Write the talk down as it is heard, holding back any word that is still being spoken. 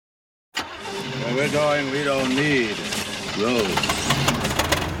Where we're going, we don't need roads.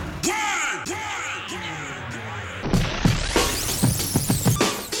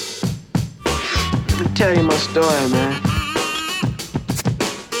 Let me tell you my story, man.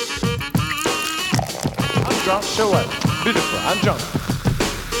 I'm drunk, show what? Beautiful, I'm drunk.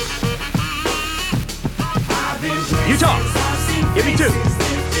 You talk. Give me two.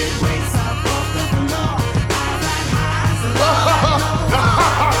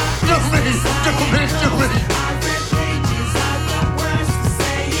 Do me.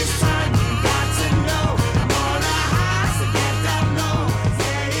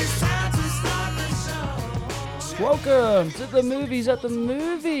 Welcome to the Movies at the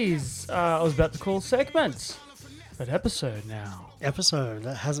Movies. I was about to call segments, but episode now. Episode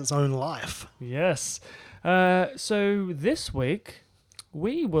that has its own life. Yes. So this week,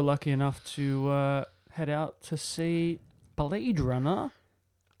 we were lucky enough to head out to see Blade Runner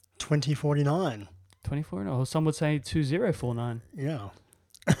 2049. 2049, or some would say 2049. Yeah.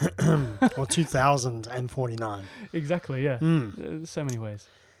 Or 2049. Exactly, yeah. So many ways.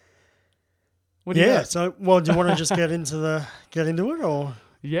 What do you Yeah, got? so, well, do you want to just get into it, or?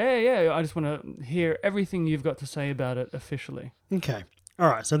 Yeah. I just want to hear everything you've got to say about it officially. Okay. All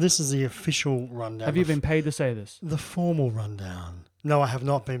right, so this is the official rundown. Have you been paid to say this? The formal rundown. No, I have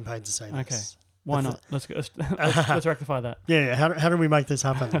not been paid to say this. Okay. Why not? Let's rectify that. Yeah, how do we make this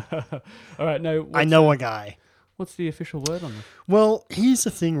happen? All right, no. I know a guy. What's the official word on this? Well, here's the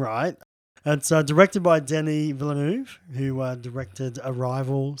thing, right? It's directed by Denis Villeneuve, who directed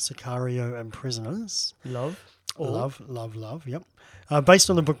Arrival, Sicario, and Prisoners. Love. Love, yep. Based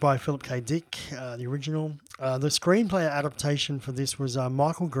on the book by Philip K. Dick, the original. The screenplay adaptation for this was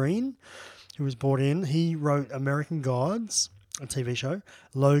Michael Green, who was brought in. He wrote American Gods, a TV show,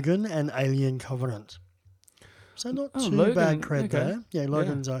 Logan, and Alien Covenant. So not too Logan, bad cred okay. there. Yeah,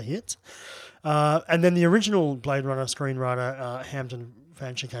 Logan's a hit. And then the original Blade Runner screenwriter, Hampton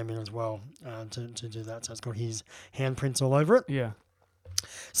Fancher, came in as well to do that. So it's got his handprints all over it. Yeah.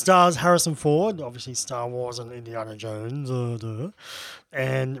 Stars Harrison Ford, obviously Star Wars and Indiana Jones,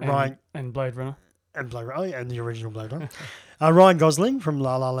 and Ryan and Blade Runner. and Blade Runner, and the original Blade Runner. Ryan Gosling from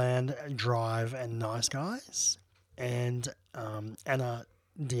La La Land, Drive, and Nice Guys, and Anna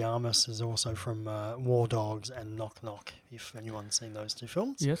de Armas is also from War Dogs and Knock Knock. If anyone's seen those two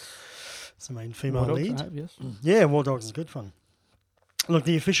films, Yes. it's the main female War Dogs, lead. I have, yes. Yeah, War Dogs is good fun. Look,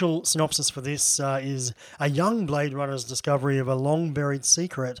 the official synopsis for this is a young Blade Runner's discovery of a long-buried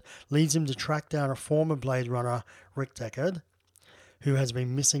secret leads him to track down a former Blade Runner, Rick Deckard, who has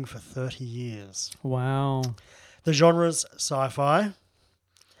been missing for 30 years. Wow. The genre's sci-fi.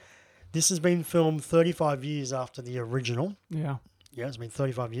 This has been filmed 35 years after the original. Yeah. Yeah, it's been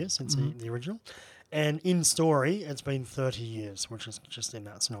 35 years since the original. And in story, it's been 30 years, which is just in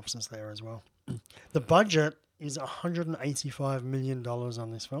that synopsis there as well. The budget is $185 million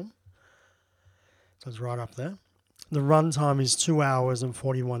on this film. So it's right up there. The runtime is 2 hours and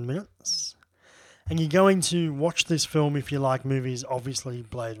 41 minutes. And you're going to watch this film if you like movies, obviously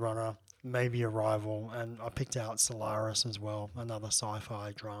Blade Runner, maybe Arrival, and I picked out Solaris as well, another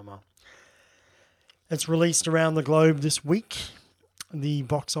sci-fi drama. It's released around the globe this week. The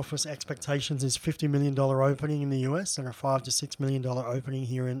box office expectations is $50 million opening in the US and a $5 to $6 million opening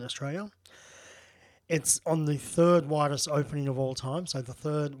here in Australia. It's on the third widest opening of all time, so the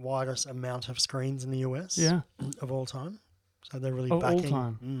third widest amount of screens in the US of all time. So they're really backing.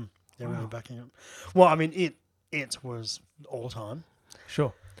 All time. They're really backing it. Well, I mean, it was all time.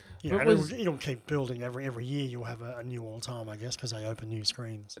 Sure. Yeah, But and it'll keep building every year. You'll have a new all time, I guess, because they open new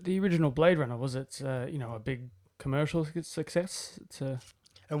screens. The original Blade Runner, was it, a big commercial success? It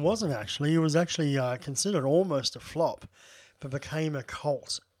wasn't actually. It was actually considered almost a flop, but became a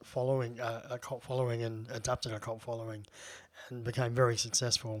cult following, and adapted a cult following, and became very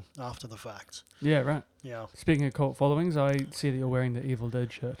successful after the fact. Yeah, right. Yeah. Speaking of cult followings, I see that you're wearing the Evil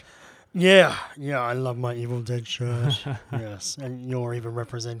Dead shirt. Yeah, I love my Evil Dead shirt. Yes, and you're even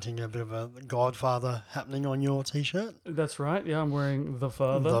representing a bit of a Godfather happening on your T-shirt. That's right. Yeah, I'm wearing The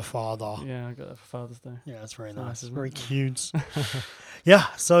Father. The Father. Yeah, I got that for Father's Day. Yeah, it's very Nice, nice. isn't Very it? cute. Yeah,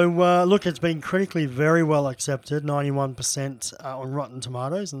 so look, it's been critically very well accepted, 91% on Rotten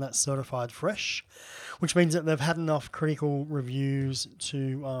Tomatoes, and that's certified fresh, which means that they've had enough critical reviews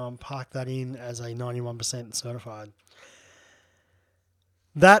to park that in as a 91% certified.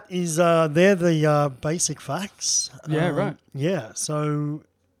 That is, they're the basic facts. Yeah, right. Yeah, so...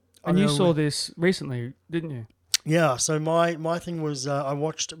 And you saw this recently, didn't you? Yeah, so my thing was I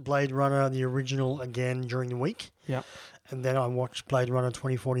watched Blade Runner, the original, again during the week. Yeah. And then I watched Blade Runner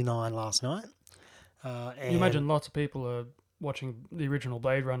 2049 last night. You imagine lots of people are watching the original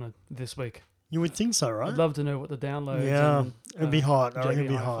Blade Runner this week. You would think so, right? I'd love to know what the downloads. Yeah, and, it'd be hot. I reckon it'd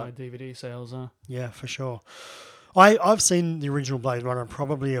be JB Hi-Fi hot. DVD sales are. Yeah, for sure. I've seen the original Blade Runner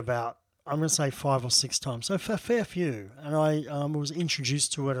probably about, I'm going to say 5 or 6 times, so a fair few. And I was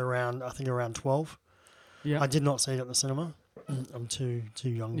introduced to it around 12. Yeah. I did not see it at the cinema. I'm too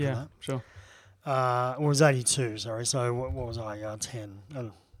young for Yeah. that. Sure. It was 82, sorry. So what was I? 10?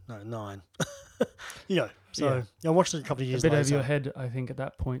 Oh, no, 9. So I watched it a couple of A years bit later. over your head, I think, at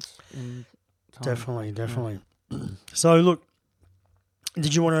that point in time. Definitely. So look,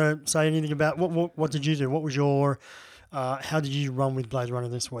 did you want to say anything about what did you do? What was your how did you run with Blade Runner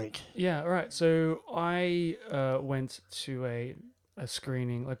this week? Yeah. All right. So I went to a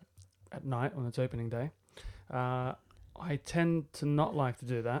screening like at night on its opening day. I tend to not like to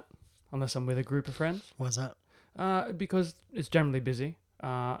do that unless I'm with a group of friends. Why's that? Because it's generally busy.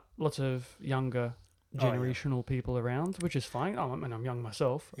 Lots of younger generational people around, which is fine. I'm young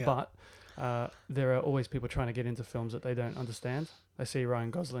myself, Yeah. but there are always people trying to get into films that they don't understand. They see Ryan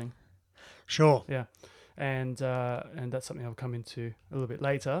Gosling, Sure. yeah, and that's something I'll come into a little bit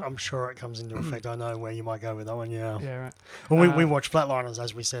later. I'm sure it comes into effect. I know where you might go with that one. Yeah. Yeah, right. Well, we watched Flatliners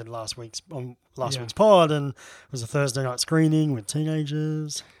as we said last week's Yeah. pod, and it was a Thursday night screening with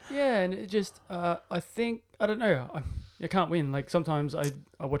teenagers. Yeah, and it just I think I don't know. I can't win. Like sometimes I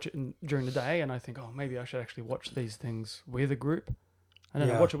watch it during the day, and I think, oh, maybe I should actually watch these things with a group, and then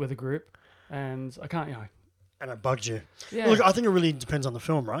I Yeah. watch it with a group, and I can't. And it bugged you. Yeah, Look, I think it really depends on the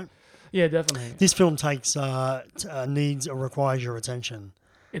film, right? yeah, definitely. This film takes needs or requires your attention.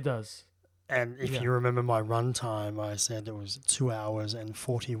 It does. And if Yeah. you remember my run time, I said it was 2 hours and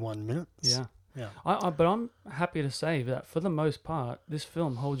 41 minutes. Yeah. Yeah. But I'm happy to say that for the most part, this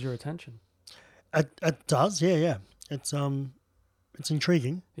film holds your attention. It does, yeah. It's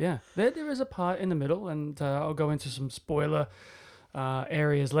intriguing. Yeah, there is a part in the middle, and I'll go into some spoiler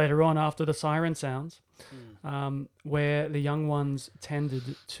areas later on after the siren sounds, where the young ones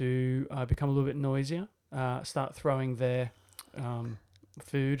tended to become a little bit noisier, start throwing their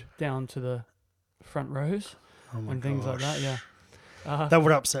food down to the front rows Oh my and things like that. gosh. Yeah, That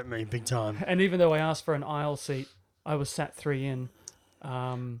would upset me big time. and even though I asked for an aisle seat, I was sat 3 in.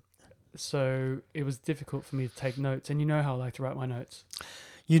 So it was difficult for me to take notes, and you know how I like to write my notes.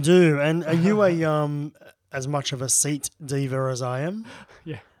 You do. And are you as much of a seat diva as I am?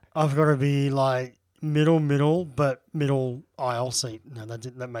 Yeah. I've got to be like middle, but middle aisle seat. No,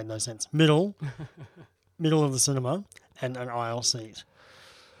 that made no sense. Middle of the cinema and an aisle seat.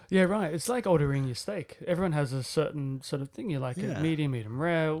 Yeah, right. It's like ordering your steak. Everyone has a certain sort of thing you like. Yeah. It medium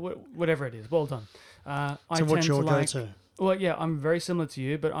rare, whatever it is. Well done. I So what's tend your to like. go-to? Well, yeah, I'm very similar to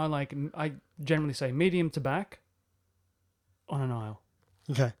you, but I generally say medium to back on an aisle.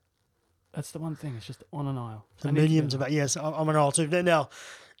 Okay. That's the one thing. It's just on an aisle. So I need medium get to that. back. Yes, I'm an aisle too. Now,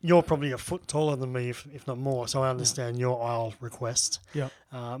 you're probably a foot taller than me, if not more. So I understand your aisle request. Yeah,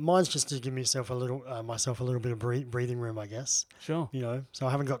 Mine's just to give myself a little bit of breathing room, I guess. sure. So I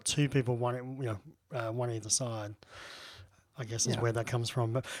haven't got two people one either side. I guess is Yeah. where that comes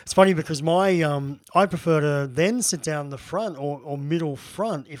from. But it's funny because I prefer to then sit down the front or middle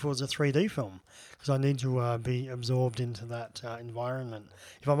front if it was a 3D film, because I need to be absorbed into that environment.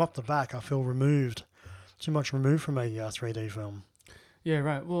 If I'm up the back, I feel too much removed from a 3D film. Yeah,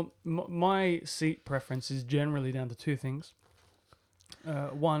 right. Well, my seat preference is generally down to two things.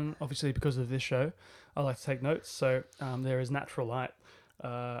 One, obviously, because of this show, I like to take notes. So there is natural light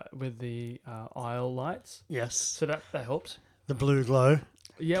with the aisle lights. Yes, So that helps. the blue glow.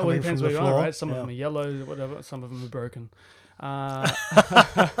 Yeah, well, coming it depends from where the you are, floor. right? Some of Yeah. them are yellow, whatever. Some of them are broken.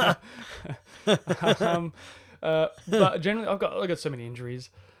 But generally, I've got so many injuries.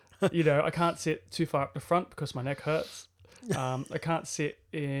 I can't sit too far up the front because my neck hurts. I can't sit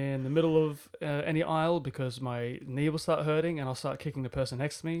in the middle of any aisle because my knee will start hurting and I'll start kicking the person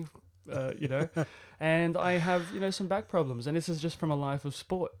next to me. And I have some back problems, and this is just from a life of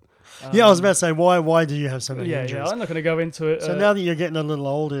sport. Yeah, I was about to say, why do you have so many Yeah, injuries? I'm not going to go into it. So now that you're getting a little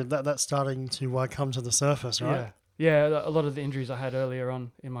older, that's starting to come to the surface, right? Yeah, a lot of the injuries I had earlier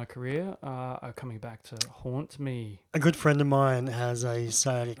on in my career are coming back to haunt me. A good friend of mine has a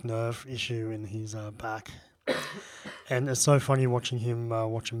sciatic nerve issue in his back. And it's so funny watching him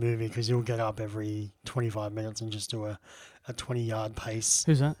watch a movie, because he'll get up every 25 minutes and just do a 20-yard pace.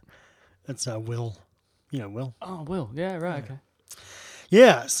 Who's that? It's Will. You know Will. Oh, Will. Yeah, right, okay.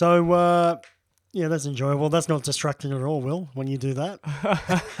 Yeah, so that's enjoyable. That's not distracting at all, Will, when you do that.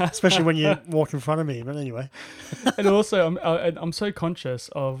 Especially when you walk in front of me. But anyway. And also, I'm so conscious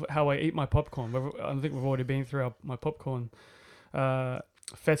of how I eat my popcorn. I think we've already been through my popcorn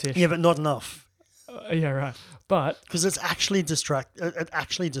fetish. Yeah, but not enough. Yeah, right. But Because it actually distracts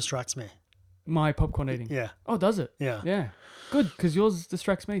me. My popcorn eating. Yeah. Oh, does it? Yeah. Yeah. Good, because yours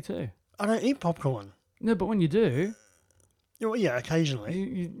distracts me too. I don't eat popcorn. No, but when you do, Well, yeah,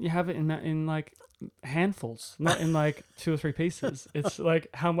 occasionally. you have it in like handfuls, not in like 2 or 3 pieces. It's like,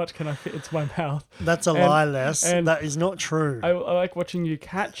 how much can I fit into my mouth? That's a And- lie, Les. and That is not true. I like watching you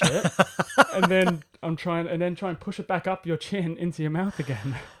catch it, and then try and push it back up your chin into your mouth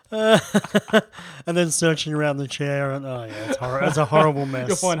again. And then searching around the chair, and it's a horrible mess.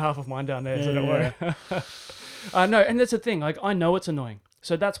 You'll find half of mine down there, so don't Yeah. worry. No, and that's the thing. Like, I know it's annoying,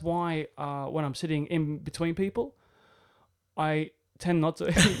 so that's why when I'm sitting in between people, I tend not to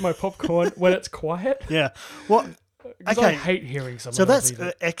eat my popcorn when it's quiet. Yeah. Well, 'Cause I okay. hate hearing someone So else that's eat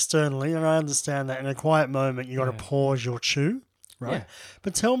it. externally, and I understand that in a quiet moment you got to Yeah. pause your chew, right? Yeah.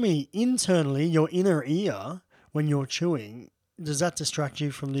 But tell me, internally, your inner ear when you're chewing, does that distract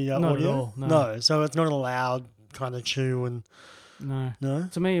you from the Not at audio? all, no. So it's not a loud kind of chew, and No. no.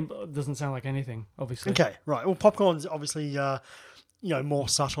 To me, it doesn't sound like anything, obviously. Okay, right. Well, popcorn's obviously more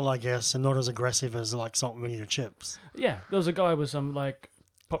subtle, I guess, and not as aggressive as like salt and vinegar chips. Yeah, there was a guy with some like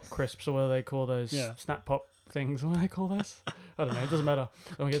pop crisps, or what do they call those? Yeah. Snap pop things. What do they call those? I don't know. It doesn't matter.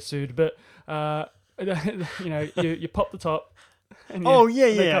 I don't get sued. But you pop the top. And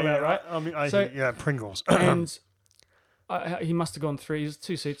they come out, right? I mean, So- Pringles. And he must have gone through. He's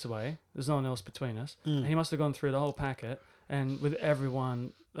 2 seats away. There's no one else between us. Mm. And he must have gone through the whole packet. And with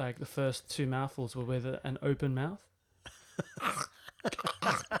everyone, like the first 2 mouthfuls were with an open mouth.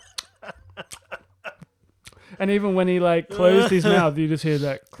 And even when he like closed his mouth, you just hear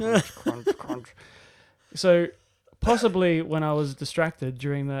that crunch, crunch, crunch. So possibly when I was distracted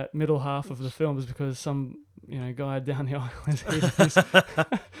during that middle half of the film is because some guy down the aisle was eating his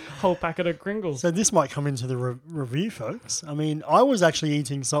whole packet of Pringles. So this might come into the review, folks. I mean, I was actually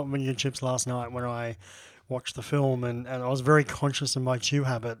eating salt and vinegar chips last night when I watched the film, and I was very conscious of my chew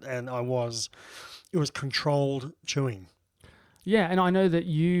habit, and it was controlled chewing. Yeah, and I know that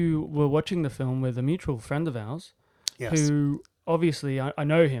you were watching the film with a mutual friend of ours, Yes. who obviously I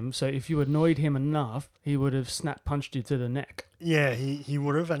know him. So if you annoyed him enough, he would have snap punched you to the neck. Yeah, he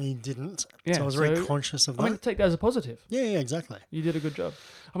would have, and he didn't. Yeah, so I was very so- conscious of I that. mean, take that as a positive. Yeah, exactly. You did a good job.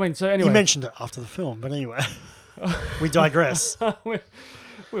 I mean, so anyway, You mentioned it after the film, but anyway, we digress. we're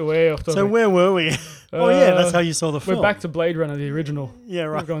way off topic. So where were we? Oh yeah, that's how you saw the film. We're back to Blade Runner, the original. Yeah,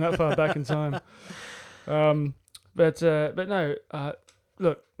 We're right. going that far back in time. But no.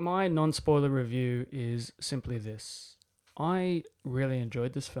 Look, my non-spoiler review is simply this: I really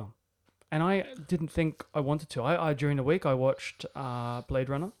enjoyed this film, and I didn't think I wanted to. I during the week I watched Blade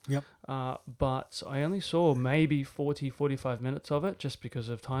Runner. Yep. But I only saw maybe 45 minutes of it just because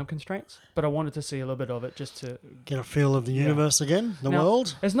of time constraints. But I wanted to see a little bit of it just to. Get a feel of the universe again, the Now,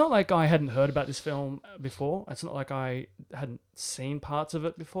 world. It's not like I hadn't heard about this film before. It's not like I hadn't seen parts of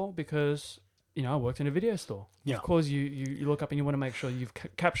it before because, I worked in a video store. Yeah. Of course, you look up and you want to make sure you've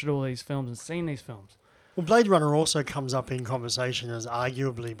captured all these films and seen these films. Well, Blade Runner also comes up in conversation as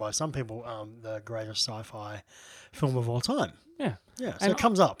arguably by some people the greatest sci-fi film of all time. Yeah. Yeah, so And it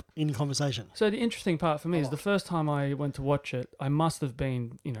comes up in conversation. So the interesting part for me is the first time I went to watch it, I must have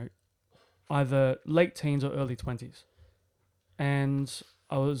been, either late teens or early 20s. And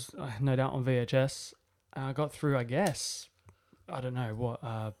I was, no doubt, on VHS. And I got through, I guess, I don't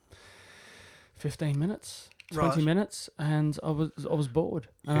know, 15 minutes, 20 Right. minutes, and I was bored.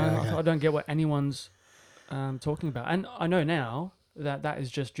 And Yeah, I okay. thought, I don't get what anyone's talking about. And I know now that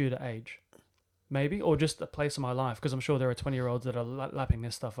is just due to age. Maybe, or just a place in my life, because I'm sure there are 20-year-olds that are lapping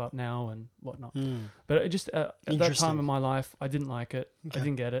this stuff up now and whatnot. But it just at that Interesting. time in my life, I didn't like it. Okay. I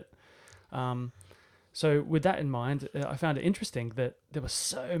didn't get it. So with that in mind, I found it interesting that there were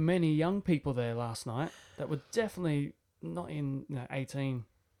so many young people there last night that were definitely not in 18,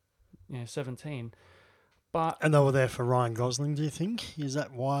 17, but And they were there for Ryan Gosling, do you think? Is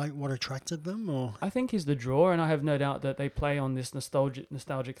that what attracted them? Or I think he's the draw, and I have no doubt that they play on this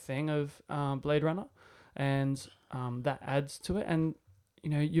nostalgic thing of Blade Runner, and that adds to it. And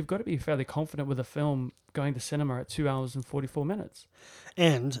you've got to be fairly confident with a film going to cinema at 2 hours and 44 minutes.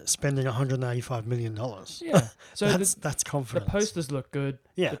 and spending $185 million. Yeah, so that's the confidence. posters look good.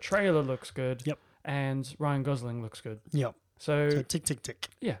 Yeah. The trailer looks good. Yep. And Ryan Gosling looks good. Yep. So So tick, tick, tick.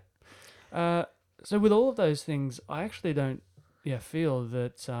 yeah. So with all of those things, I actually don't feel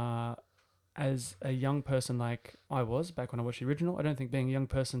that as a young person like I was back when I watched the original, I don't think being a young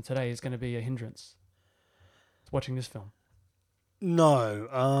person today is going to be a hindrance to watching this film.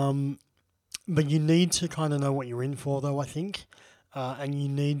 No. But you need to kind of know what you're in for, though, I think. And you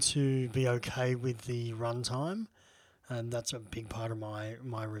need to be okay with the runtime. And that's a big part of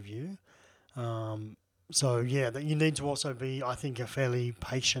my review. So, yeah, that you need to also be, I think, a fairly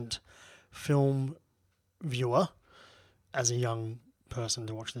patient film viewer as a young person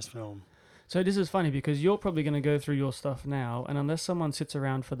to watch this film. So this is funny because you're probably going to go through your stuff now, and unless someone sits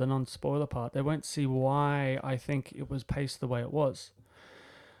around for the non-spoiler part, they won't see why I think it was paced the way it was.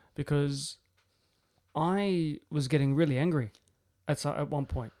 Because I was getting really angry at one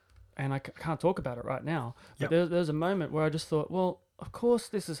point, and I can't talk about it right now. But there's a moment where I just thought, well, of course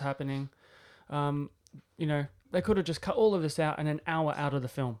this is happening. They could have just cut all of this out and an hour out of the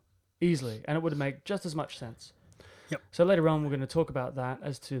film easily, and it would have made just as much sense. Yep. So later on, we're going to talk about that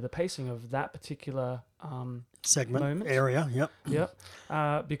as to the pacing of that particular segment moment. Area. Yep. Yep.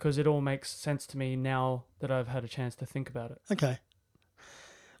 Because it all makes sense to me now that I've had a chance to think about it. Okay.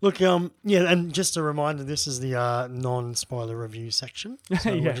 Look, and just a reminder, this is the non-spoiler review section.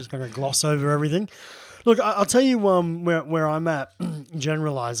 So we're just going to gloss over everything. Look, I'll tell you where I'm at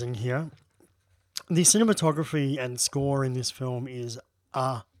generalizing here. The cinematography and score in this film is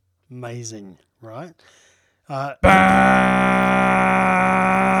amazing, right? Yeah,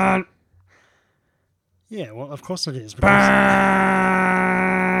 well, of course it is. So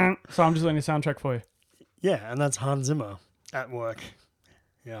I'm just letting the soundtrack for you. Yeah, and that's Hans Zimmer at work.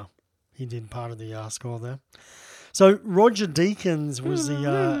 Yeah, he did part of the score there. So Roger Deakins was the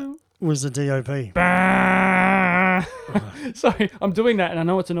DOP. Sorry, I'm doing that, and I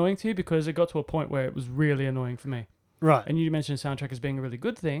know it's annoying to you because it got to a point where it was really annoying for me. Right. And you mentioned soundtrack as being a really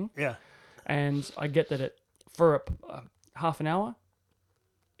good thing. Yeah. And I get that it for half an hour,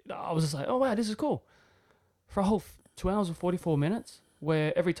 I was just like, oh wow, this is cool. For a whole 2 hours and 44 minutes,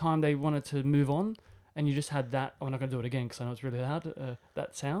 where every time they wanted to move on, and you just had that, I'm not going to do it again because I know it's really loud,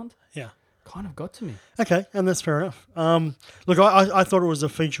 that sound. Yeah. Kind of got to me. Okay, and that's fair enough. Look, I thought it was a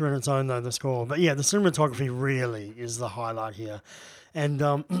feature in its own, though, the score. But yeah, the cinematography really is the highlight here. And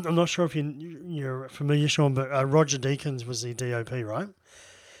I'm not sure if you're familiar, Sean, but Roger Deakins was the DOP, right?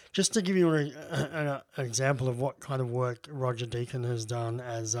 Just to give you an example of what kind of work Roger Deakins has done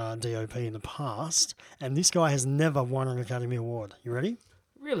as DOP in the past, and this guy has never won an Academy Award. You ready?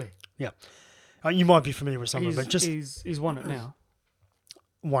 Really? Yeah. You might be familiar with some of it, but just... He's won it now.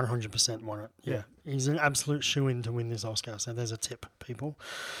 100% won it. Yeah. He's an absolute shoo-in to win this Oscar, so there's a tip, people.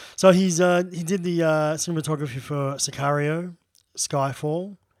 So he did the cinematography for Sicario,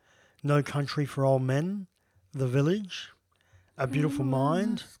 Skyfall, No Country for Old Men, The Village, A Beautiful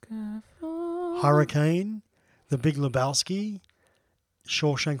Mind, Hurricane, The Big Lebowski,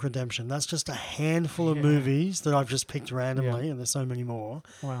 Shawshank Redemption. That's just a handful of movies that I've just picked randomly, and there's so many more.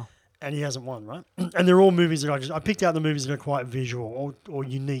 Wow. And he hasn't won, right? And they're all movies that I picked out the movies that are quite visual or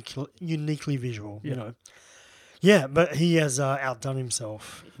uniquely visual, you know. Yeah, but he has outdone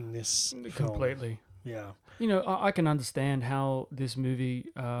himself in this completely. Film. Yeah. You know, I can understand how this movie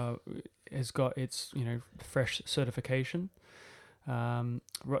has got its, fresh certification,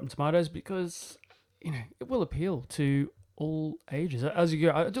 Rotten Tomatoes, because, it will appeal to all ages. As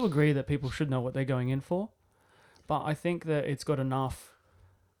you go, I do agree that people should know what they're going in for, but I think that it's got enough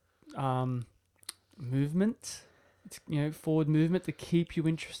movement, forward movement to keep you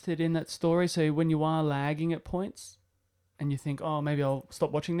interested in that story. So when you are lagging at points and you think, oh, maybe I'll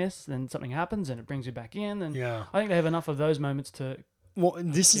stop watching this, then something happens and it brings you back in. And I think they have enough of those moments to... Well,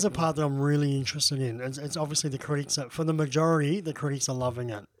 this is a part that I'm really interested in. It's obviously the critics, for the majority, the critics are loving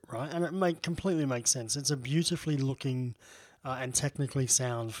it, right? And it completely makes sense. It's a beautifully looking and technically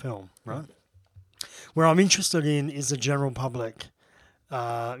sound film, right? Where I'm interested in is the general public,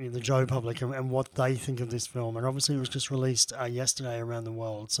 the Joe public, and what they think of this film. And obviously it was just released yesterday around the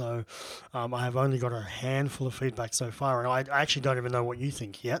world. So I have only got a handful of feedback so far. And I actually don't even know what you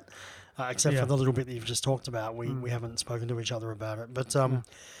think yet, except for the little bit that you've just talked about. We haven't spoken to each other about it. But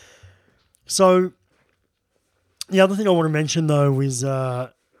so the other thing I want to mention, though, is do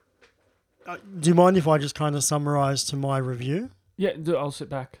you mind if I just kind of summarize to my review? Yeah, I'll sit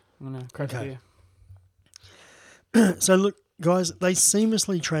back. I'm going to crack the beer. So look, guys, they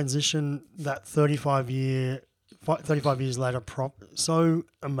seamlessly transition that 35 years later prop so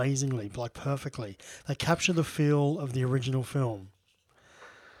amazingly, like perfectly. They capture the feel of the original film.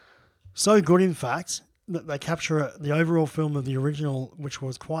 So good, in fact, that they capture the overall film of the original, which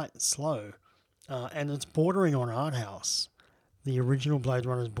was quite slow. And it's bordering on art house. The original Blade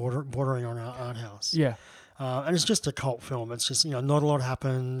Runner is bordering on art house. Yeah. And it's just a cult film. It's just, not a lot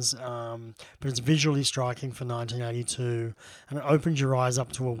happens, but it's visually striking for 1982, and it opens your eyes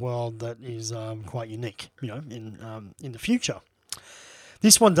up to a world that is quite unique, in the future.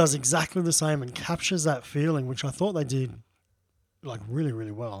 This one does exactly the same and captures that feeling, which I thought they did like really,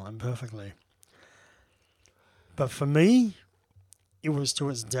 really well and perfectly. But for me, it was to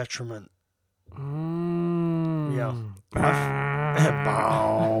its detriment. Yeah.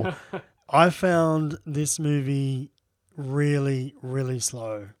 I found this movie really, really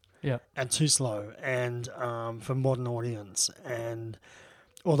slow. Yeah. And too slow, and for modern audience. And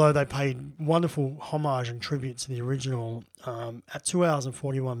although they paid wonderful homage and tribute to the original, at 2 hours and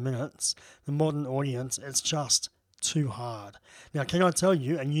 41 minutes, the modern audience, it's just too hard. Now, can I tell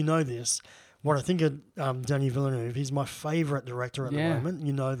you, and you know this, what I think of Denis Villeneuve? He's my favourite director at the moment.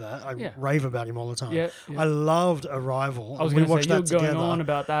 You know that. I rave about him all the time. Yeah. I loved Arrival. I was we going to watched say, that you're going together. on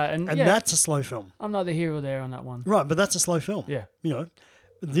about that. And That's a slow film. I'm not the hero there on that one. Right, but that's a slow film. Yeah. You know,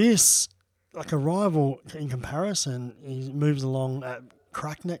 this, like Arrival, in comparison, he moves along at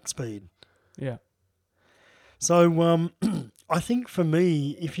crackneck speed. Yeah. So I think for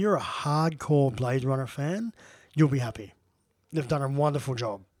me, if you're a hardcore Blade Runner fan, you'll be happy. They've done a wonderful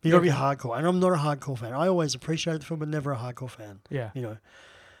job. You've got to be hardcore. And I'm not a hardcore fan. I always appreciate the film, but never a hardcore fan. Yeah. You know,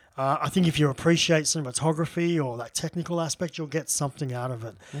 I think if you appreciate cinematography or that technical aspect, you'll get something out of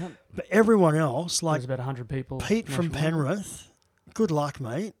it. Yeah. But everyone else, like There's about 100 people. Pete from nationwide. Penrith, good luck,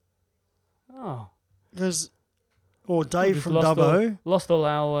 mate. Oh. Or Dave We've from lost Dubbo. Lost all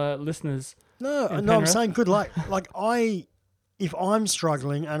our listeners. No, in I'm Penrith. saying good luck. Like if I'm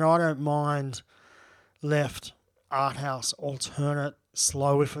struggling and I don't mind left, art house, alternate,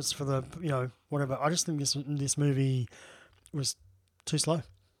 slow if it's for the, whatever. I just think this movie was too slow.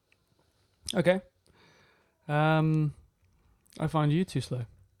 Okay. I find you too slow.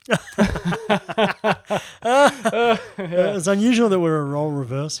 It's unusual that we're a role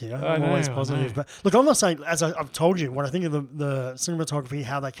reverse here. I'm always I positive. know. But look, I'm not saying, as I've told you, when I think of the cinematography,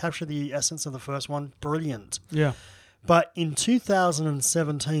 how they capture the essence of the first one, brilliant. Yeah. But in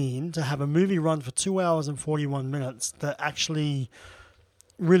 2017, to have a movie run for 2 hours and 41 minutes that actually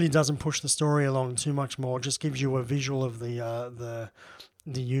really doesn't push the story along too much more, just gives you a visual of the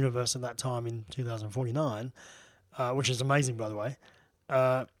universe at that time in 2049, which is amazing, by the way.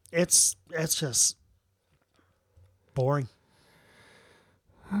 It's just boring.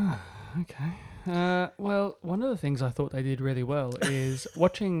 Okay. Well, one of the things I thought they did really well is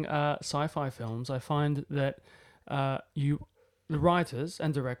watching sci-fi films. I find that the writers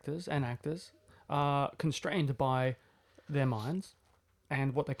and directors and actors are constrained by their minds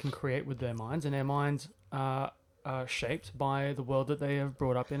and what they can create with their minds, and their minds are shaped by the world that they have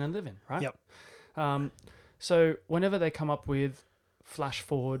brought up in and live in, right? Yep. So whenever they come up with flash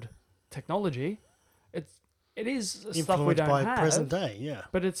forward technology, it is stuff we Influenced don't by have. present day, yeah.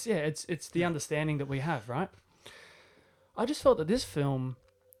 But it's the understanding that we have, right? I just felt that this film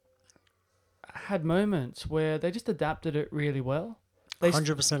had moments where they just adapted it really well.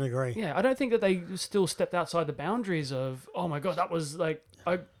 100% agree. Yeah, I don't think that they still stepped outside the boundaries of, oh my God, that was like,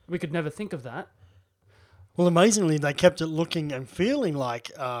 we could never think of that. Well, amazingly, they kept it looking and feeling like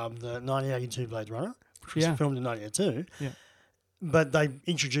the 1982 Blade Runner, which was filmed in 1982. Yeah. But they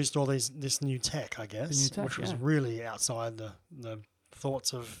introduced all this new tech, I guess, new tech, which was yeah. really outside the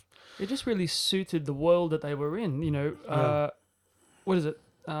thoughts of... It just really suited the world that they were in, What is it?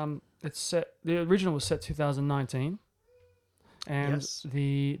 It's set, the original was set 2019. And Yes.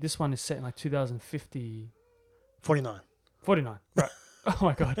 this one is set in like 2050... 49. 49, right. Oh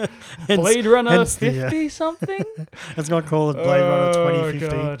my God. Hence- Blade Runner hence the, 50 something? Let's not call it Blade Runner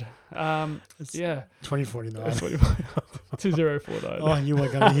 2050. God. It's Yeah. 2049. That's what you 2049. Oh, you were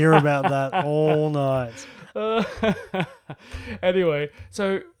going to hear about that all night. Anyway,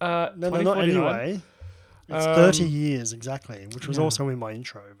 so No, not 2049. anyway. It's 30 years exactly, which was also in my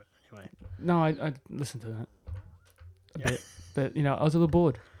intro. But anyway. No, I listened to that a bit, but I was a little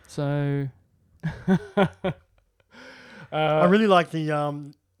bored. So I really like this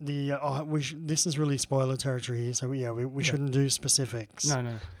is really spoiler territory here, so we shouldn't do specifics.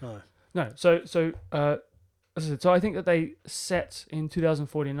 No. So as I said, so I think that they set in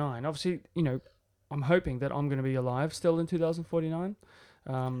 2049. Obviously, I'm hoping that I'm going to be alive still in 2049.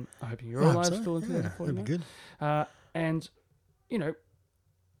 I'm hoping you're alive still in 2049. That'd be good. And,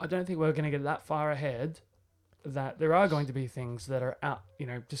 I don't think we're going to get that far ahead that there are going to be things that are out,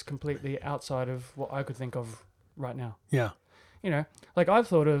 just completely outside of what I could think of right now. Yeah. Like I've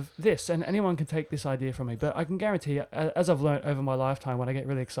thought of this, and anyone can take this idea from me, but I can guarantee, as I've learned over my lifetime, when I get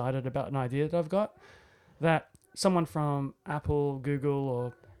really excited about an idea that I've got, that someone from Apple, Google,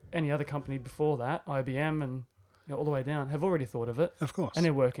 or any other company before that, IBM, and all the way down, have already thought of it. Of course. And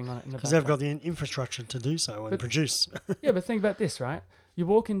they're working on it in the Because background. they've got the infrastructure to do so and produce. Yeah, but think about this, right? You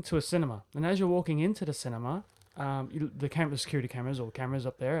walk into a cinema, and as you're walking into the cinema, the security cameras or cameras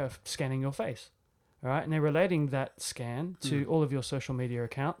up there are scanning your face, all right? And they're relating that scan to all of your social media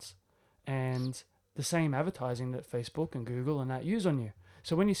accounts and the same advertising that Facebook and Google and that use on you.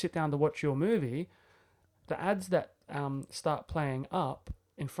 So when you sit down to watch your movie, the ads that start playing up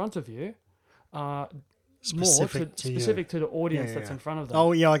in front of you are Specific to you. specific to the audience Yeah, that's yeah. in front of them.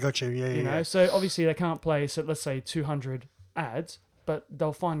 Oh, yeah, I got you. Yeah, You know, yeah. so obviously they can't play, so let's say 200 ads, but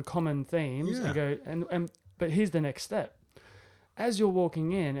they'll find common themes Yeah. and go, but here's the next step. As you're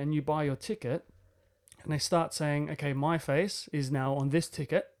walking in and you buy your ticket, and they start saying, okay, my face is now on this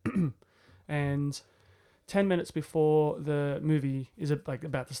ticket, and 10 minutes before the movie is like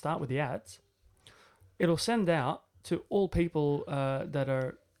about to start with the ads, it'll send out to all people that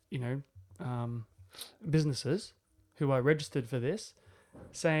are, businesses who are registered for this,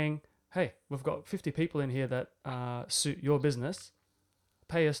 saying, hey, we've got 50 people in here that suit your business.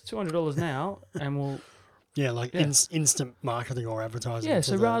 Pay us $200 now, and we'll Yeah, like Yeah. instant marketing or advertising. Yeah, to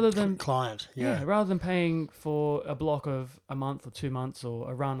so the rather than- client, yeah, rather than paying for a block of a month or 2 months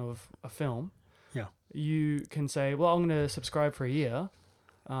or a run of a film, yeah, you can say, well, I'm going to subscribe for a year,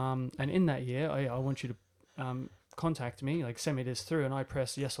 and in that year, I want you to contact me, like send me this through, and I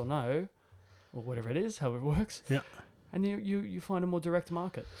press yes or no, or whatever it is, how it works, yeah. and you find a more direct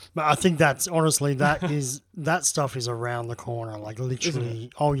market. But I think that's honestly that stuff is around the corner, like literally.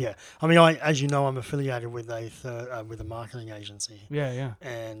 Oh yeah, I mean, as you know, I'm affiliated with a marketing agency, Yeah.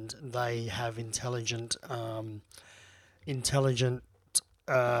 and they have intelligent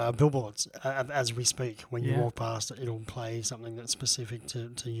billboards as we speak. When you Yeah. walk past it, it'll play something that's specific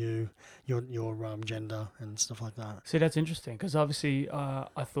to you, your gender and stuff like that. See, that's interesting, because obviously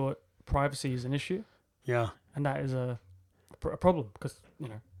I thought privacy is an issue, Yeah. and that is a problem, because,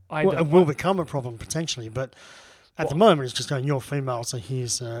 Well, it will become a problem potentially, but at the moment it's just going, you're female, so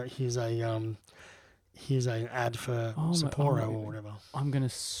here's an ad for Oh, Sapporo oh, or whatever. I'm going to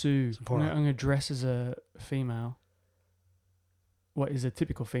sue. I'm Sapporo. going to dress as a female. What is a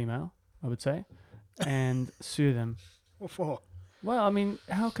typical female, I would say, and sue them. What for? Well, I mean,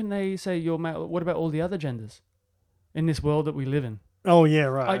 how can they say you're male? What about all the other genders in this world that we live in? Oh yeah,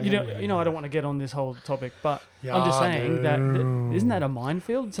 right. I don't want to get on this whole topic, but I'm just Yeah, saying that isn't that a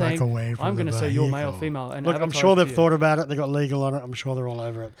minefield? Saying away from I'm going to the say you're male, vehicle. female, and Look, I'm advertise sure to they've you. thought about it. They got legal on it. I'm sure they're all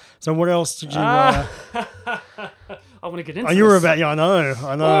over it. So what else did you? I want to get into. Oh, you were this. about. Yeah, I know.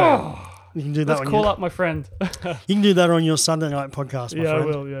 Oh, You can do that. let's on call your, up my friend. You can do that on your Sunday night podcast, my Yeah, I friend.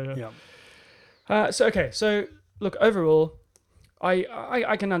 will. Yeah. Yeah. So look, overall,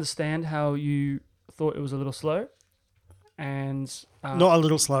 I can understand how you thought it was a little slow, and Not a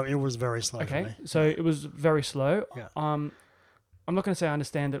little slow. It was very slow for okay, me. so it was very slow. Yeah. I'm not going to say I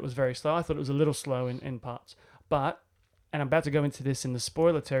understand that it was very slow. I thought it was a little slow in parts, but, and I'm about to go into this in the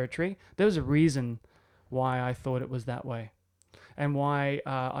spoiler territory. There was a reason why I thought it was that way, and why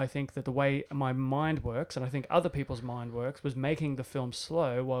I think that the way my mind works, and I think other people's mind works, was making the film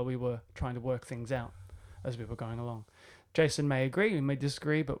slow while we were trying to work things out as we were going along. Jason may agree, he may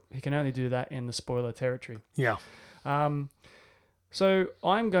disagree, but he can only do that in the spoiler territory. Yeah. So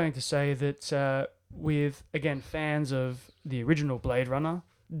I'm going to say that with, again, fans of the original Blade Runner,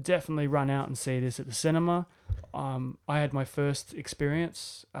 definitely run out and see this at the cinema. I had my first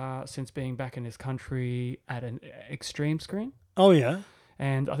experience since being back in this country at an extreme screen. Oh yeah.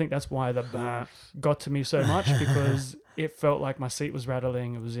 And I think that's why the got to me so much, because it felt like my seat was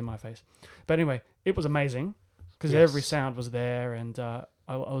rattling. It was in my face. But anyway, it was amazing because Yes. every sound was there, and I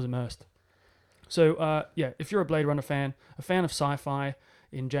was immersed. So, if you're a Blade Runner fan, a fan of sci-fi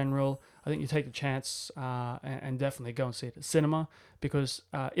in general, I think you take the chance and definitely go and see it at cinema, because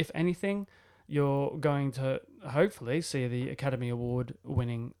if anything, you're going to hopefully see the Academy Award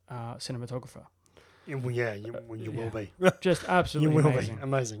winning cinematographer. Well, yeah, you will be. Just You absolutely will amazing. be.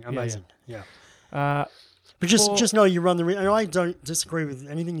 Amazing. Yeah. Uh, But just know you run the risk. And I don't disagree with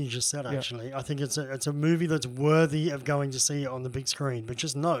anything you just said. Yeah. Actually, I think it's a movie that's worthy of going to see it on the big screen. But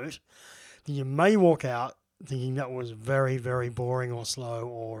just note that you may walk out thinking that was very, very boring or slow,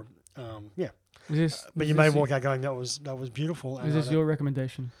 or But you may walk out going that was beautiful. Is this your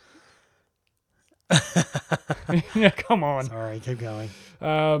recommendation? Yeah, come on. Sorry, keep going.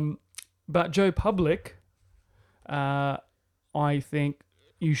 But Joe Public, I think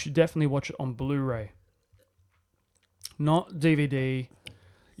you should definitely watch it on Blu-ray, not DVD.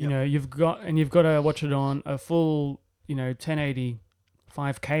 You know, you've got to watch it on a full, 1080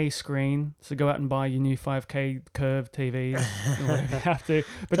 5K screen. So go out and buy your new 5K curved TVs, or whatever you have to.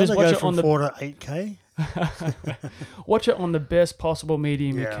 But Doesn't just watch go it from on the 4 to 8K. watch it on the best possible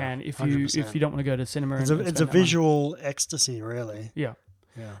medium you Yeah, can. If 100%. you don't want to go to cinema, It's and a spend that money. visual ecstasy, really. Yeah.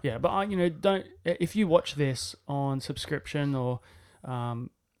 Yeah. Yeah, but don't. If you watch this on subscription or not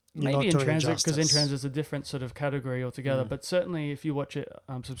maybe in doing it transit, because in justice. transit's a different sort of category altogether. Mm. But certainly, if you watch it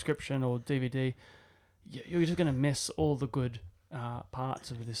subscription or DVD, you're just going to miss all the good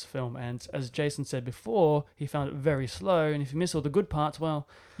parts of this film. And as Jason said before, he found it very slow. And if you miss all the good parts, well,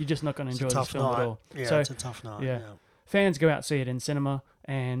 you're just not going to enjoy this film at all. Yeah, so, it's a tough night. yeah. Fans, go out, see it in cinema.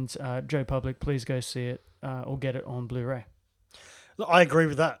 And Joe Public, please go see it or get it on Blu-ray. Look, I agree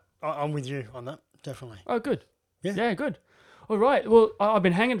with that. I'm with you on that, definitely. Oh, good. Yeah. Yeah, good. All right. Well, I've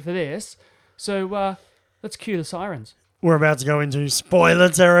been hanging for this. So let's cue the sirens. We're about to go into spoiler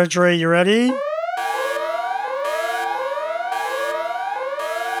territory. You ready?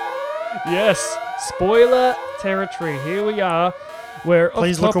 Yes. Spoiler territory. Here we are. We're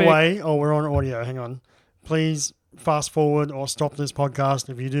Please off look topic. away. Oh, we're on audio. Hang on. Please fast forward or stop this podcast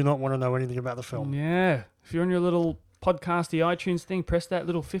if you do not want to know anything about the film. Yeah. If you're on your little podcasty iTunes thing, press that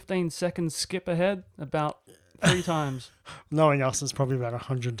little 15-second skip ahead about 3 times. Knowing us, it's probably about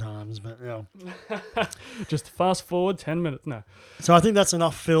 100 times, but yeah. Just fast forward 10 minutes. No. So I think that's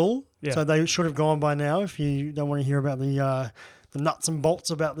enough fill. Yeah. So they should have gone by now if you don't want to hear about the nuts and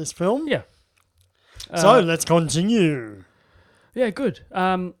bolts about this film. Yeah. So let's continue. Yeah, good.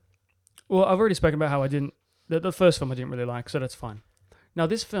 Well, I've already spoken about how I didn't... The first film I didn't really like, so that's fine. Now,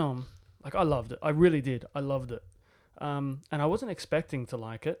 this film, like, I loved it. I really did. I loved it. And I wasn't expecting to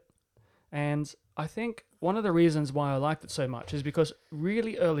like it. And I think one of the reasons why I liked it so much is because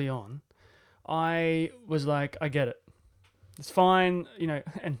really early on, I was like, I get it. It's fine, you know.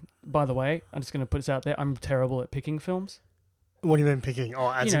 And by the way, I'm just going to put this out there. I'm terrible at picking films. What do you mean picking?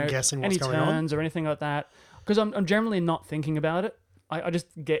 Oh, as in guessing what's going on? Any turns or anything like that. Because I'm generally not thinking about it. I just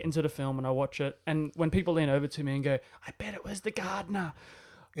get into the film and I watch it. And when people lean over to me and go, I bet it was the gardener.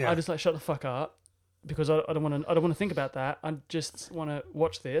 Yeah. I just like, shut the fuck up. Because I don't want to think about that. I just want to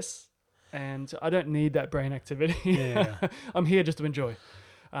watch this. And I don't need that brain activity. Yeah. I'm here just to enjoy.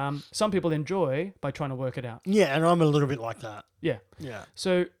 Some people enjoy by trying to work it out. Yeah, and I'm a little bit like that. Yeah. Yeah.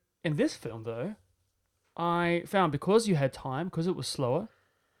 So in this film, though, I found because you had time, because it was slower,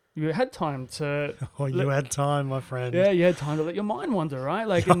 you had time to... Oh, you had time, my friend. Yeah, you had time to let your mind wander, right?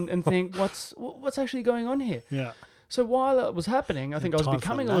 Like, and think, what's actually going on here? Yeah. So while it was happening, I think I was Time for a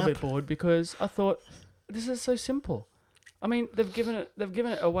becoming a little nap. bit bored because I thought, this is so simple. I mean, they've given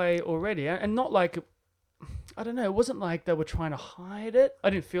it away already, and not like, I don't know, it wasn't like they were trying to hide it. I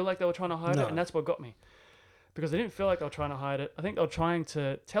didn't feel like they were trying to hide No. it, and that's what got me. Because I didn't feel like they were trying to hide it. I think they were trying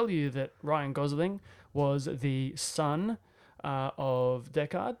to tell you that Ryan Gosling was the son of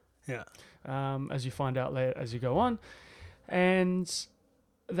Deckard. Yeah. As you find out later as you go on, and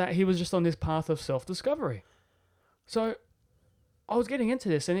that he was just on this path of self-discovery. So I was getting into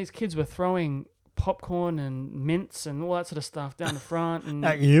this, and these kids were throwing popcorn and mints and all that sort of stuff down the front. And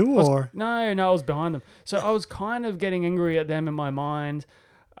At you, I was- or? No, I was behind them. So I was kind of getting angry at them in my mind,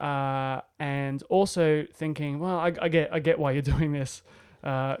 and also thinking, well, I get why you're doing this,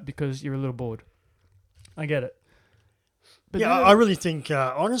 because you're a little bored. I get it. But Yeah, then- I really think,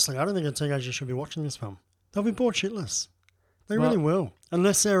 honestly, I don't think a teenager should be watching this film. They'll be bored shitless. They Well- really will.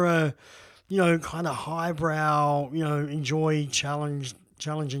 Unless they're kind of highbrow, enjoy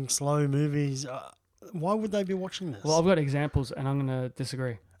challenging slow movies. Why would they be watching this? Well, I've got examples, and I'm going to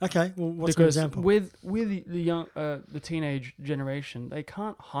disagree. Okay, well, what's an Because example? with the young the teenage generation, they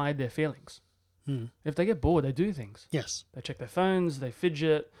can't hide their feelings. If they get bored, they do things. Yes. They check their phones, they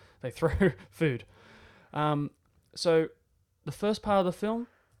fidget, they throw food. So the first part of the film,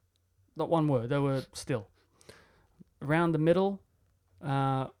 not one word. They were still. Around the middle,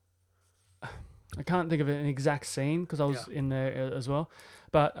 I can't think of an exact scene because I was in there as well.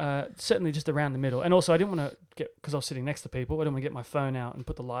 But certainly just around the middle. And also I didn't want to get, because I was sitting next to people, I didn't want to get my phone out and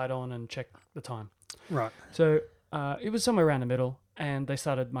put the light on and check the time. Right. So it was somewhere around the middle, and they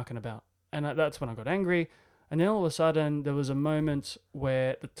started mucking about. And that's when I got angry. And then all of a sudden, there was a moment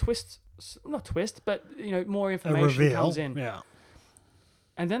where the not twist, but more A information reveal. comes in. Yeah.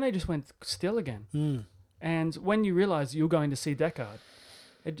 And then they just went still again. Mm. And when you realize you're going to see Deckard,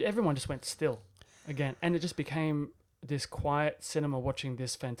 everyone just went still again. And it just became this quiet cinema watching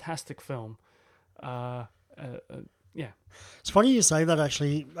this fantastic film. Yeah. It's funny you say that,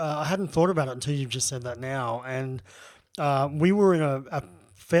 actually. I hadn't thought about it until you've just said that now. And we were in a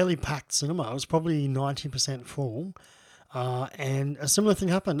fairly packed cinema. It was probably 90% full. And a similar thing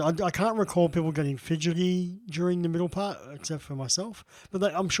happened. I can't recall people getting fidgety during the middle part, except for myself.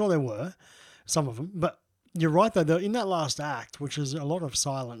 But I'm sure there were, some of them. But you're right, though. In that last act, which is a lot of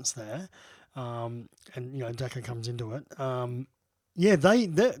silence there, and Deckard comes into it.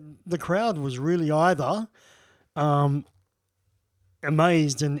 The crowd was really either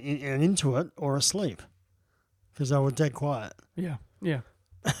amazed and into it or asleep because they were dead quiet. Yeah.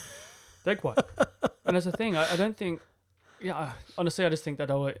 Dead quiet. And that's the thing. I don't think... Yeah, honestly, I just think that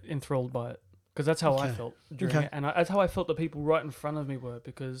they were enthralled by it. because that's how I Okay. felt during Okay. it, and that's how I felt the people right in front of me were,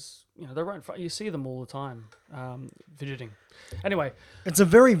 because they're right in front. You see them all the time, fidgeting. Anyway, It's a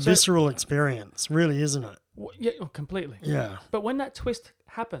very visceral experience, really, isn't it? yeah, completely. Yeah. But when that twist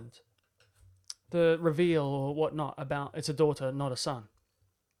happened, the reveal or whatnot about it's a daughter, not a son,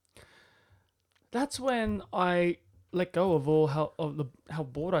 that's when I let go of all how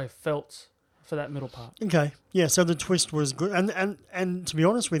bored I felt for that middle part. Okay. Yeah, so the twist was good. And to be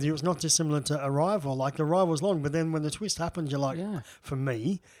honest with you, it's not dissimilar to Arrival. Like, Arrival was long, but then when the twist happened, you're like, Yeah. for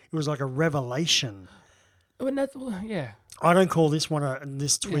me, it was like a revelation. When that, yeah, I don't call this one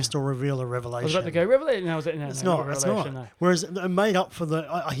this twist or reveal a revelation. I was about to go revelation. No, It's not. It's revelation. not. No. Whereas it made up for the.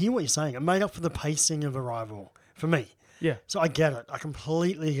 I hear what you're saying. It made up for the pacing of Arrival for me. Yeah, So I get it. I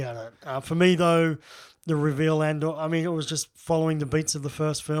completely get it. For me, though, the reveal it was just following the beats of the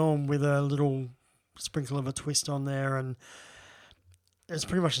first film with a little sprinkle of a twist on there, and it's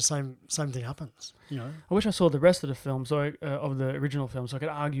pretty much the same thing happens. I wish I saw the rest of the film, of the original film, so I could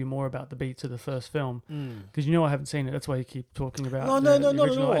argue more about the beats of the first film. Because I haven't seen it. That's why you keep talking about. Oh, the no, not at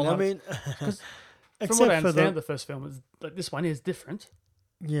original. all. know I mean, from except what I for understand, the first film is like this one is different.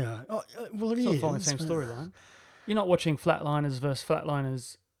 yeah. Oh, well, it It's not is. following the same storyline. You're not watching Flatliners versus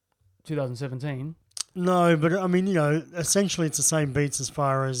Flatliners 2017. No, but essentially it's the same beats as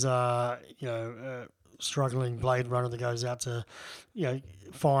far as struggling Blade Runner that goes out to,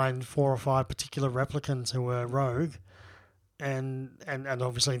 find 4 or 5 particular replicants who are rogue, and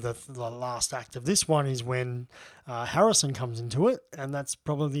obviously the last act of this one is when Harrison comes into it, and that's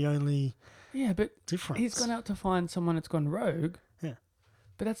probably the only Yeah, but difference. he's gone out to find someone that's gone rogue. Yeah.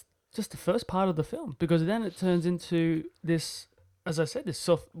 But that's just the first part of the film, because then it turns into this, as I said, this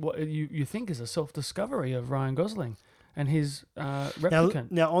what you think is a self-discovery of Ryan Gosling and his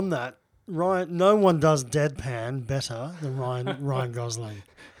replicant. Now on that, Ryan, no one does deadpan better than Ryan Gosling.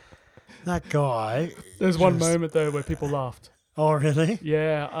 That guy. There's one moment though where people laughed. Oh really?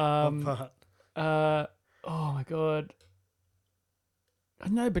 Yeah. What part? Oh my god. I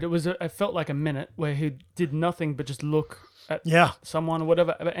know, but it felt like a minute where he did nothing but just look at Yeah. someone or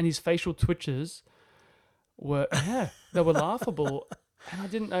whatever, and his facial twitches were they were laughable, and I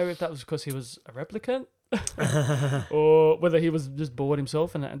didn't know if that was because he was a replicant or whether he was just bored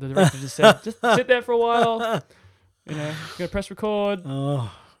himself, and the director just said, "Just sit there for a while, you're gonna press record."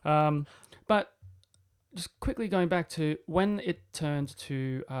 Oh. But just quickly going back to when it turned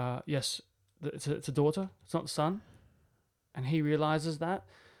to yes, it's a daughter, it's not the son, and he realizes that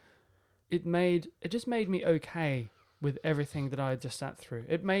it just made me okay with everything that I just sat through.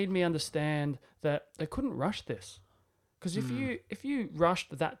 It made me understand that they couldn't rush this, because if you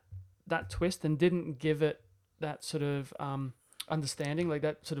rushed that twist and didn't give it that sort of understanding, like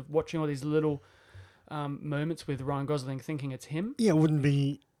that sort of watching all these little moments with Ryan Gosling thinking it's him, Yeah, it wouldn't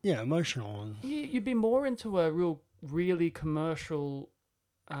be emotional. And you'd be more into a really commercially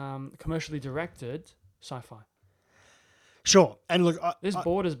directed sci-fi. sure. And look, There's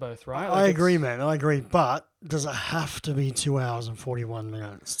borders both, right? I agree, man. I agree. But does it have to be 2 hours and 41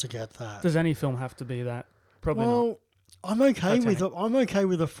 minutes to get that? Does any film have to be that? Probably not. Well, I'm okay with Titanic. I'm okay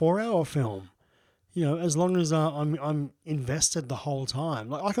with a 4-hour film. As long as I'm invested the whole time.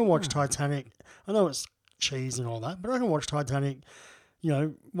 Like I can watch Titanic. I know it's cheese and all that, but I can watch Titanic,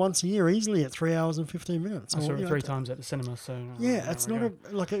 once a year easily at 3 hours and 15 minutes. I saw it 3 times at the cinema, so Yeah, it's not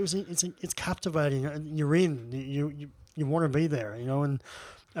it's captivating. You're in. You want to be there, and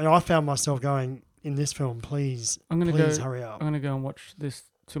I found myself going in this film. Please hurry up I'm gonna go and watch this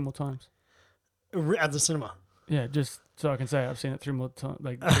 2 more times. at the cinema. Yeah, just so I can say I've seen it 3 more times,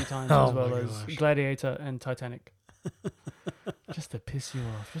 like 3 times Oh as well my as gosh. Gladiator and Titanic. Just to piss you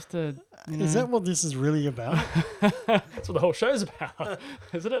off. Just to. Is that what this is really about? That's what the whole show's about,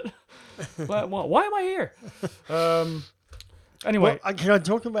 isn't it? Why am I here? Anyway, Well, can I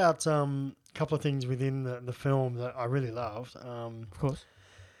talk about a couple of things within the film that I really loved? of course.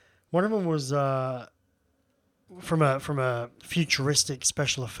 One of them was from a futuristic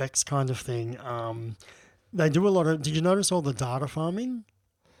special effects kind of thing. They do a lot of. Did you notice all the data farming?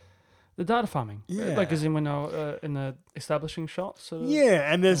 The data farming. Yeah. Like as in when they're in the establishing shots? Sort of?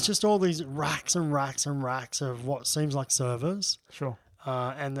 Yeah, and there's just all these racks and racks and racks of what seems like servers. Sure.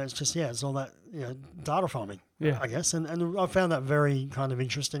 And there's just, it's all that, data farming, Yeah. I guess. And I found that very kind of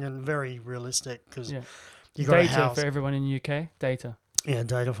interesting and very realistic because Yeah. you got a Data house. for everyone in the UK. Data. Yeah,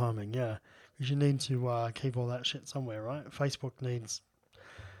 data farming, yeah. Because you need to keep all that shit somewhere, right? Facebook needs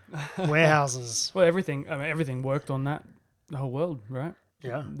warehouses. Well, everything worked on that, the whole world, right?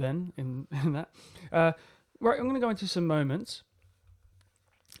 Yeah. Then in that. Right, I'm going to go into some moments.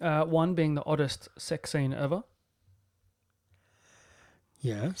 One being the oddest sex scene ever.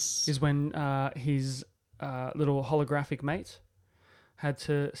 Yes. is when his little holographic mate had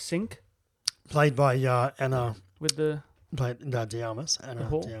to sync Played by Anna with the. De Armas. Anna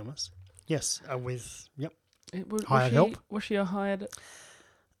Hall? De Armas. Yes, with Was Hired she, help? Was she a hired?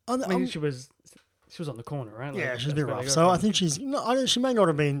 I mean, she was on the corner, right? Yeah, Like, she's a that's bit where rough. they got So I from. think she may not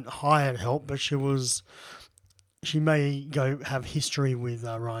have been hired help, but she may have history with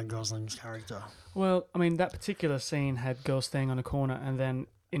Ryan Gosling's character. Well, I mean, that particular scene had girls staying on a corner, and then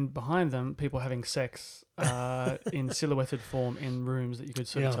in behind them, people having sex in silhouetted form in rooms that you could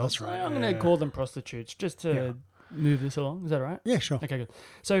sort of Yeah, tell. that's right, I'm going to yeah. call them prostitutes just to Yeah. move this along. Is that right? Yeah, sure. Okay, good.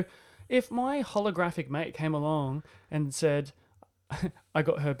 So if my holographic mate came along and said, I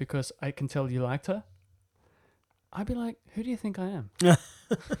got her because I can tell you liked her, I'd be like, who do you think I am? You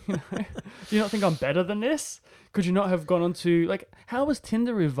know? Do you not think I'm better than this? Could you not have gone on to, like, how has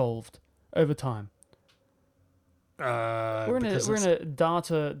Tinder evolved over time? We're in a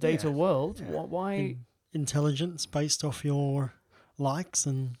data Yeah, world. yeah. Why? Intelligence based off your likes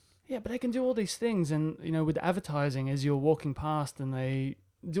and Yeah, but they can do all these things, and with advertising, as you're walking past, and they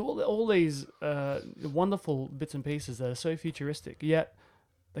do all these wonderful bits and pieces that are so futuristic. Yet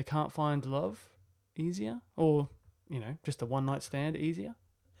they can't find love easier, or just a one night stand easier.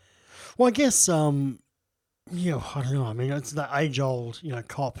 well, I guess I don't know. I mean, it's that age old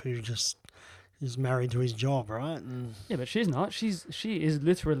cop who just is married to his job, right? And Yeah, but she's not. She is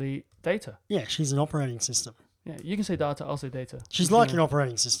literally data. yeah, she's an operating system. Yeah, you can say data, I'll say data. She's like an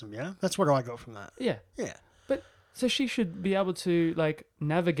operating system. Yeah, that's what I got from that. Yeah. Yeah. But so she should be able to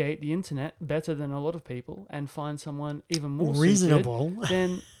navigate the internet better than a lot of people and find someone even more Reasonable. suited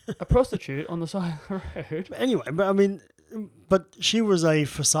than a prostitute on the side of the road. Anyway, but I mean, she was a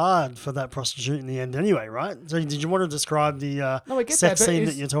facade for that prostitute in the end anyway, right? So did you want to describe the No, I get sex that, but scene is,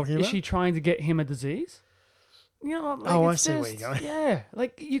 that you're talking is about? she trying to get him a disease? Oh, I it's see where you're going. Yeah,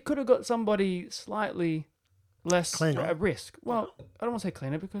 you could have got somebody slightly less Cleaner. at risk. Well, I don't want to say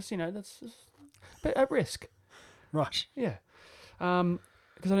cleaner because that's but at risk. Right. Yeah, because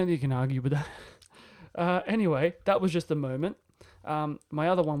I don't think you can argue with that. Anyway, that was just a moment. My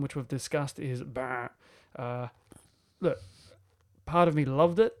other one, which we've discussed, is look. Part of me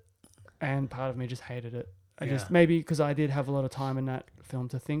loved it, and part of me just hated it. Maybe because I did have a lot of time in that film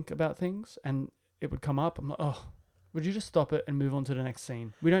to think about things, and it would come up. I'm like, oh, would you just stop it and move on to the next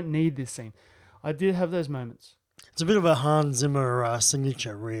scene? We don't need this scene. I did have those moments. It's a bit of a Hans Zimmer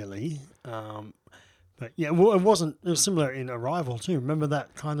signature, really. But yeah, well, it wasn't. It was similar in Arrival too. Remember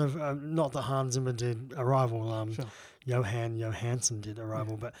that kind of not that Hans Zimmer did Arrival. Sure. Johan Johansson did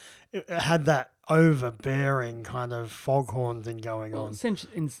Arrival, but it had that overbearing kind of foghorn thing going on. Since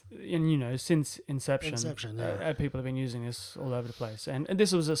Inception, yeah. people have been using this all over the place, and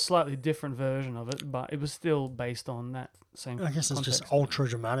this was a slightly different version of it, but it was still based on that same. I guess it's context. just ultra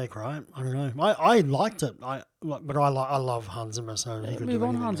dramatic, right? I don't know. I liked it. I love Hans Zimmer, so he could Move do on,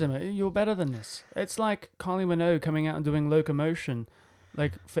 anything. Hans Zimmer. You're better than this. It's like Kylie Minogue coming out and doing Locomotion,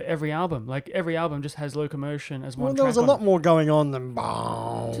 for every album. Every album just has Locomotion as one. Well, there was a track lot on more going on than.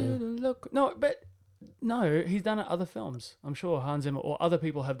 No, he's done it other films. I'm sure Hans Zimmer or other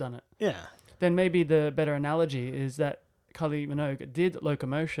people have done it. Yeah. Then maybe the better analogy is that Kylie Minogue did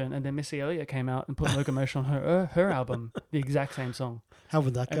Locomotion, and then Missy Elliott came out and put Locomotion on her album, the exact same song, How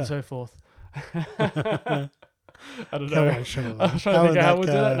would that go? and so forth. I don't Come know. on, show me. I was trying How to would think of how that we'll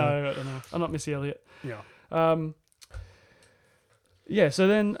do that. go? No, I don't know. I'm not Missy Elliott. Yeah. Yeah, so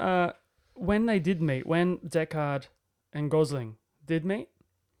then when they did meet, when Deckard and Gosling did meet,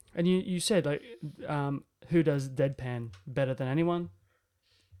 and you said, who does deadpan better than anyone?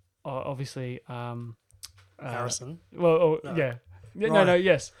 Obviously, Harrison. Well, No. yeah. Right. No,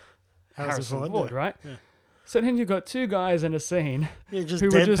 yes. Harrison Ford, yeah. right? Yeah. So then you've got two guys in a scene Yeah, just who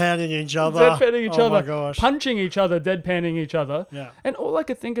were just deadpanning each other. deadpanning each Oh other, my gosh. punching each other, deadpanning each other. Yeah. And all I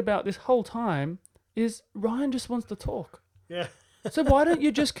could think about this whole time is Ryan just wants to talk. Yeah. So why don't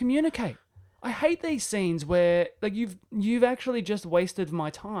you just communicate? I hate these scenes where you've actually just wasted my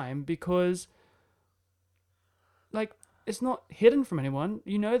time because it's not hidden from anyone.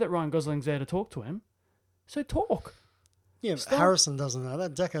 You know that Ryan Gosling's there to talk to him. So talk. Yeah, but Stop. Harrison doesn't know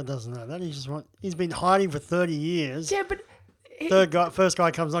that. Deckard doesn't know that. He's been hiding for 30 years. Yeah, but First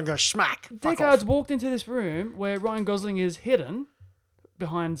guy comes on and goes, smack. Fuck Deckard's off. walked into this room where Ryan Gosling is hidden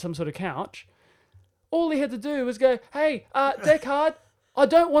behind some sort of couch. All he had to do was go, "Hey, Deckard, I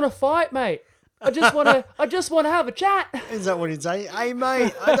don't want to fight, mate. I just want to have a chat. Is that what he'd say? Hey,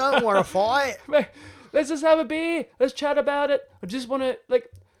 mate, I don't want to fight. Mate, let's just have a beer. Let's chat about it. I just want to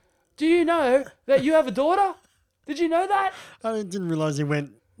do you know that you have a daughter? Did you know that?" I didn't realise he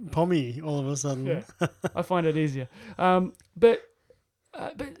went pommy all of a sudden. Yeah, I find it easier. But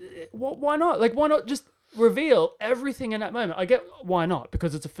Why not? Like, why not just reveal everything in that moment? I get why not,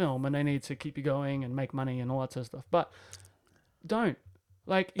 because it's a film and they need to keep you going and make money and all that sort of stuff. But don't.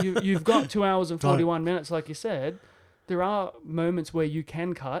 Like, you've got 2 hours and 41 minutes, like you said. There are moments where you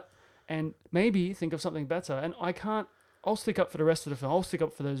can cut and maybe think of something better. And I'll stick up for the rest of the film. I'll stick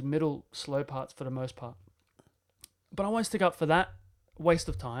up for those middle slow parts for the most part. But I won't stick up for that waste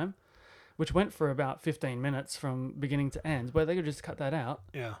of time, which went for about 15 minutes from beginning to end, where they could just cut that out.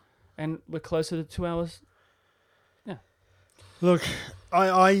 Yeah. And we're closer to 2 hours. Yeah. Look, I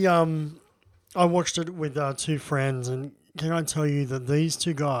watched it with two friends, and can I tell you that these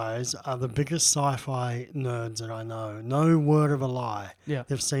two guys are the biggest sci-fi nerds that I know. No word of a lie. Yeah.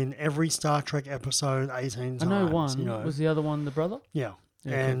 They've seen every Star Trek episode 18 times. I know one. You know. Was the other one the brother? Yeah.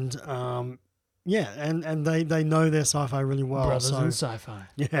 Yeah, and and they know their sci-fi really well. Brothers so, in sci-fi.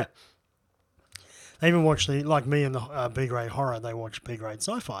 Yeah. They even watch like me and the B-grade horror, they watch B-grade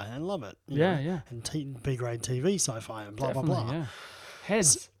sci-fi and love it. you know, Yeah. And B-grade TV sci-fi and blah, Definitely, blah, blah. yeah.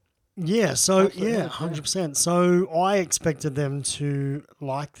 Heads. Yeah, so, Absolutely, yeah, 100%. So I expected them to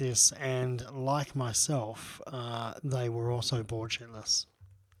like this, and like myself, they were also bored shitless.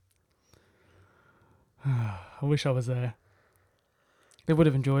 I wish I was there. They would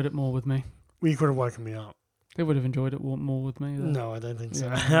have enjoyed it more with me. Well, you could have woken me up. They would have enjoyed it more with me. Though. No, I don't think so.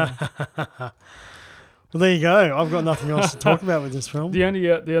 Yeah. Well, there you go. I've got nothing else to talk about with this film. The only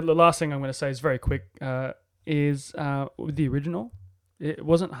the last thing I'm going to say is very quick. Is with the original, it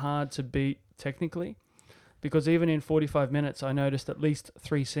wasn't hard to beat technically, because even in 45 minutes, I noticed at least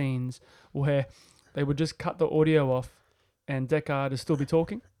 3 scenes where they would just cut the audio off, and Deckard would still be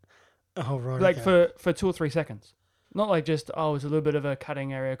talking, Oh, right. like okay. for 2 or 3 seconds. Not like just, it's a little bit of a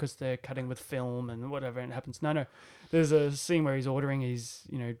cutting area because they're cutting with film and whatever, and it happens. No. There's a scene where he's ordering his,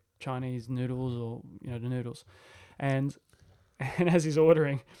 Chinese noodles or, the noodles. And as he's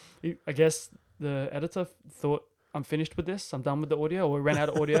ordering, I guess the editor thought, I'm finished with this, I'm done with the audio, or we ran out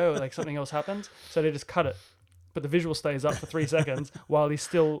of audio, or like something else happened. So they just cut it. But the visual stays up for 3 seconds while he's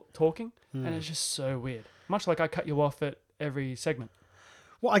still talking. And it's just so weird. Much like I cut you off at every segment.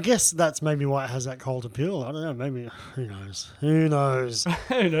 Well, I guess that's maybe why it has that cold appeal. I don't know. Maybe, who knows? Who knows?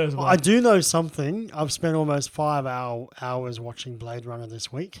 Who knows Well, why? I do know something. I've spent almost 5 hours watching Blade Runner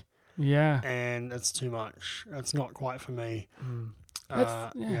this week, Yeah. and it's too much. It's not quite for me.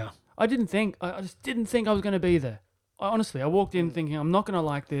 Yeah. I just didn't think I was going to be there. Honestly, I walked in thinking I'm not going to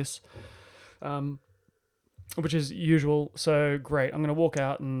like this, which is usual. So great, I'm going to walk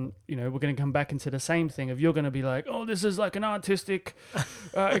out and, we're going to come back into the same thing of you're going to be like, oh, this is like an artistic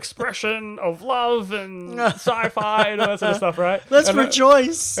expression of love and sci-fi and all that sort of stuff, right? Let's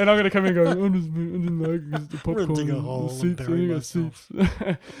rejoice. And I'm going to come in and go, I didn't like the I'm gonna popcorn, dig a hole the and seats, bury I got myself.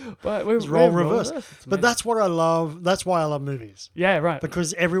 seats. But we're Role role reverse. It's But amazing. that's what I love. That's why I love movies. Yeah, right.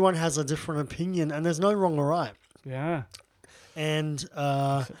 Because everyone has a different opinion, and there's no wrong or right. Yeah. And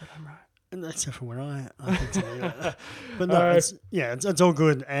I'm right. except for when I think to do that. But no, it's all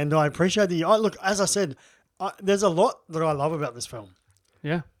good, and I appreciate the. Look, as I said, there's a lot that I love about this film,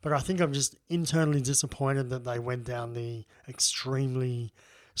 Yeah. but I think I'm just internally disappointed that they went down the extremely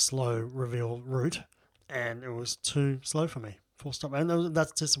slow reveal route, and it was too slow for me. Full stop. And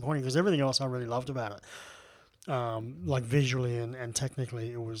that's disappointing because everything else I really loved about it, like visually and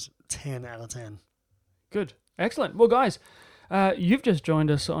technically, it was 10 out of 10. Good. Excellent. Well, guys, you've just joined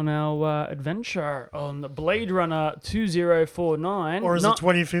us on our adventure on Blade Runner 2049. Or is it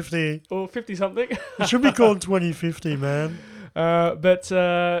 2050? Or 50-something. It should be called 2050, man. But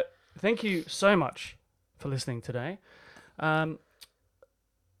thank you so much for listening today.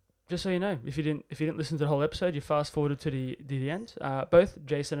 Just so you know, if you didn't listen to the whole episode, you fast forwarded to the end. Both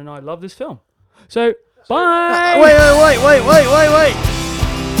Jason and I love this film. So, bye! Wait.